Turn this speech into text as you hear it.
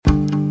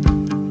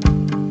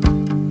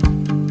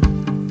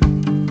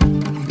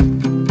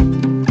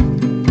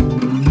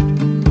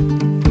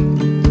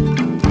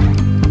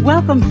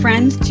Welcome,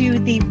 friends, to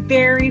the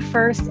very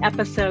first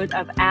episode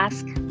of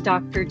Ask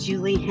Dr.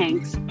 Julie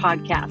Hanks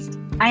podcast.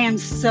 I am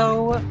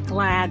so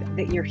glad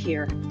that you're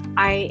here.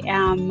 I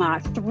am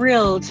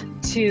thrilled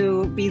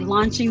to be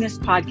launching this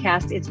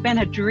podcast. It's been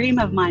a dream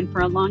of mine for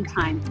a long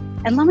time.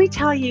 And let me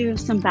tell you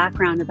some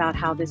background about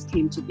how this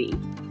came to be.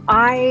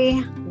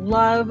 I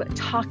love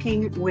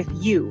talking with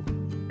you.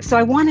 So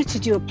I wanted to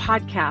do a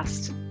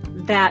podcast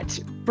that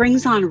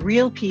brings on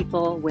real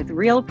people with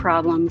real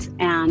problems,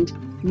 and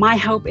my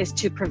hope is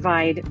to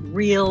provide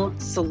real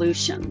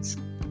solutions.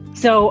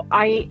 So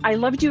I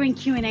love doing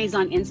Q&As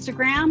on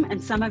Instagram,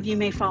 and some of you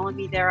may follow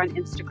me there on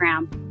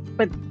Instagram,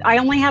 but I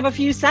only have a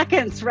few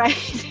seconds,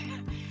 right?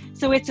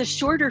 So it's a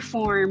shorter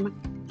form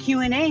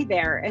Q&A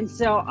there. And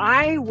so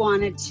I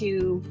wanted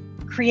to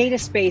create a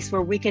space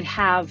where we could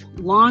have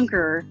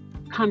longer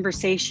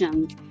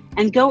conversations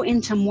and go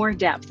into more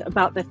depth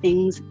about the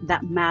things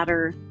that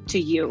matter to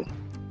you.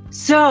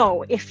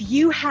 So if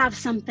you have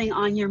something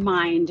on your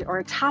mind or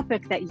a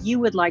topic that you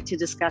would like to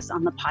discuss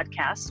on the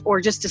podcast, or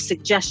just a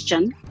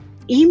suggestion,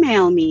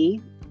 email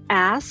me,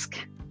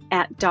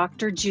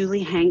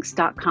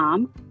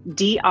 ask@drjuliehanks.com,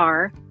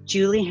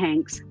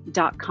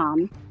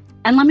 drjuliehanks.com,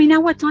 and let me know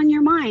what's on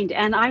your mind.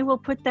 And I will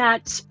put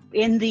that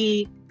in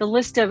the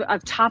list of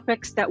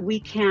topics that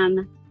we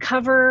can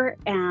cover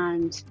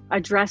and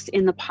address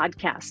in the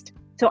podcast.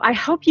 So I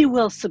hope you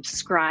will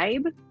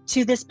subscribe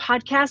to this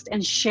podcast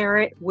and share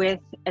it with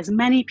as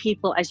many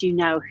people as you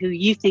know who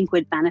you think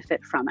would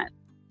benefit from it.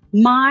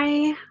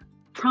 My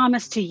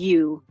promise to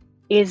you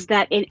is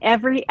that in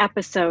every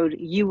episode,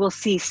 you will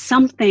see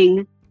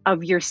something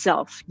of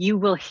yourself. You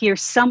will hear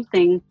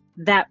something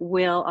that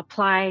will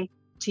apply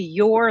to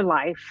your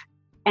life,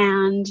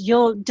 and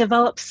you'll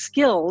develop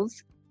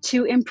skills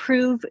to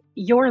improve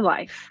your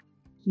life.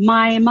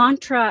 My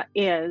mantra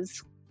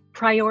is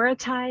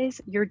prioritize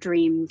your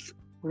dreams,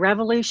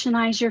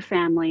 revolutionize your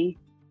family,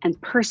 and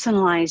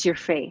personalize your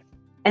faith.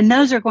 And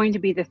those are going to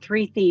be the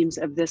three themes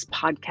of this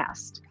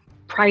podcast.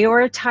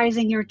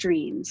 Prioritizing your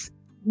dreams,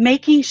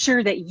 making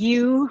sure that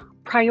you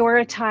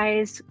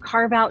prioritize,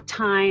 carve out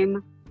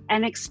time,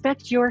 and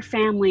expect your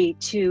family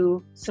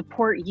to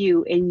support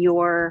you in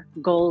your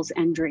goals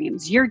and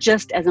dreams. You're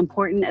just as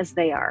important as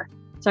they are.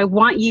 So I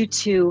want you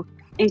to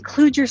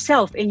include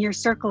yourself in your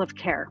circle of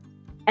care.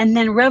 And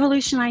then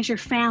revolutionize your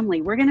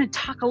family. We're going to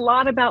talk a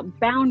lot about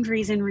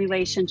boundaries in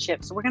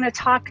relationships. We're going to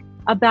talk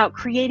about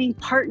creating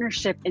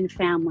partnership in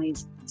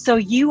families. So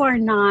you are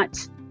not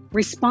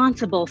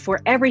responsible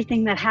for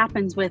everything that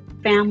happens with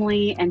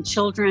family and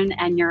children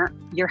and your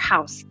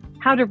house.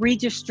 How to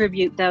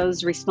redistribute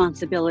those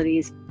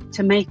responsibilities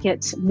to make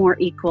it more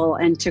equal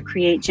and to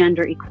create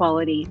gender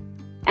equality.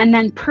 And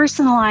then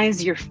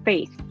personalize your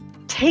faith,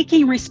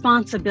 taking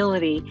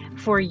responsibility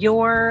for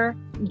your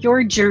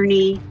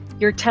journey,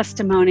 your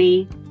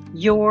testimony,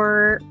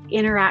 your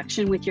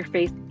interaction with your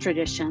faith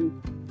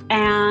tradition.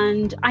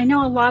 And I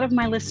know a lot of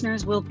my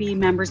listeners will be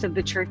members of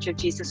the Church of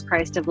Jesus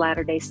Christ of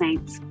Latter-day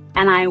Saints.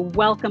 And I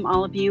welcome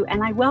all of you,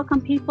 and I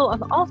welcome people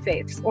of all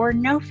faiths or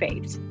no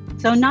faiths.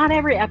 So not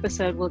every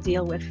episode will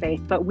deal with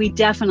faith, but we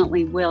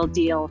definitely will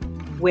deal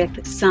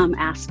with some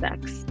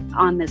aspects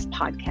on this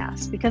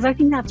podcast, because I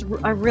think that's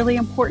a really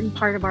important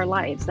part of our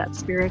lives, that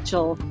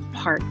spiritual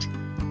part.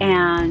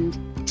 And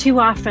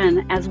too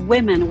often as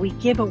women, we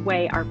give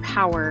away our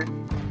power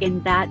in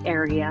that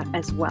area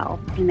as well,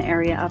 in the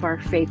area of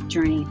our faith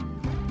journey.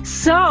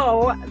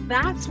 So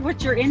that's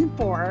what you're in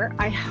for.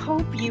 I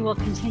hope you will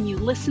continue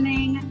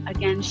listening.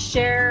 Again,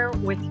 share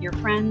with your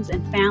friends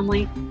and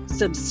family,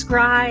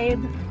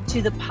 subscribe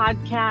to the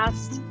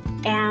podcast,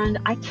 and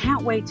I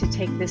can't wait to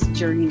take this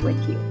journey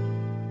with you.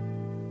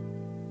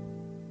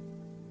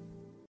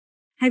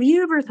 Have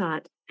you ever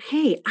thought,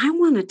 hey, I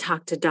want to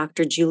talk to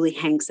Dr. Julie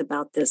Hanks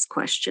about this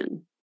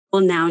question?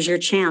 Well, now's your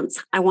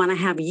chance. I want to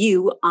have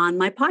you on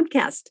my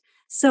podcast.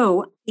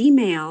 So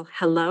email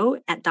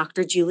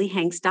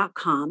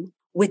hello@drjuliehanks.com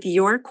with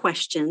your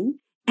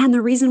question and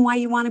the reason why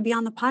you want to be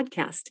on the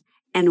podcast.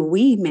 And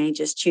we may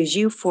just choose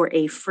you for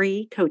a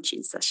free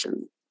coaching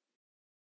session.